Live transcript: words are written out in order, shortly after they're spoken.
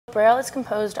Braille is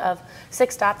composed of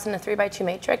 6 dots in a 3x2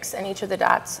 matrix, and each of the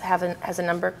dots has a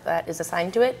number that is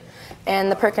assigned to it,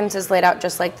 and the Perkins is laid out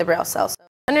just like the Braille cell.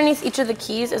 Underneath each of the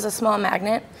keys is a small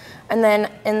magnet, and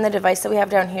then in the device that we have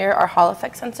down here are Hall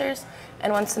effect sensors,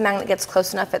 and once the magnet gets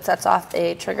close enough, it sets off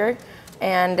a trigger,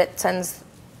 and it sends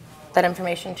that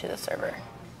information to the server.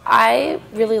 I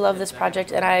really love this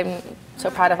project, and I'm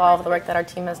so proud of all of the work that our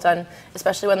team has done,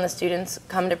 especially when the students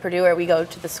come to Purdue or we go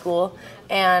to the school,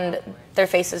 and their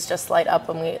faces just light up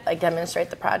when we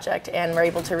demonstrate the project, and we're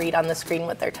able to read on the screen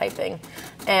what they're typing.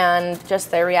 And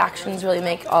just their reactions really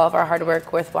make all of our hard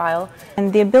work worthwhile.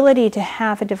 And the ability to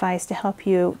have a device to help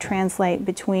you translate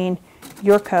between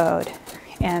your code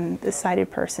and the sighted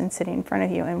person sitting in front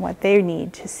of you and what they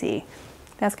need to see.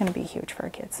 That's going to be huge for our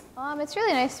kids. It's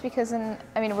really nice because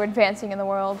we're advancing in the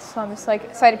world, so I'm just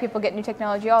sighted people get new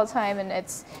technology all the time, and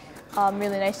it's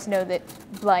really nice to know that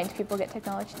blind people get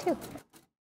technology too.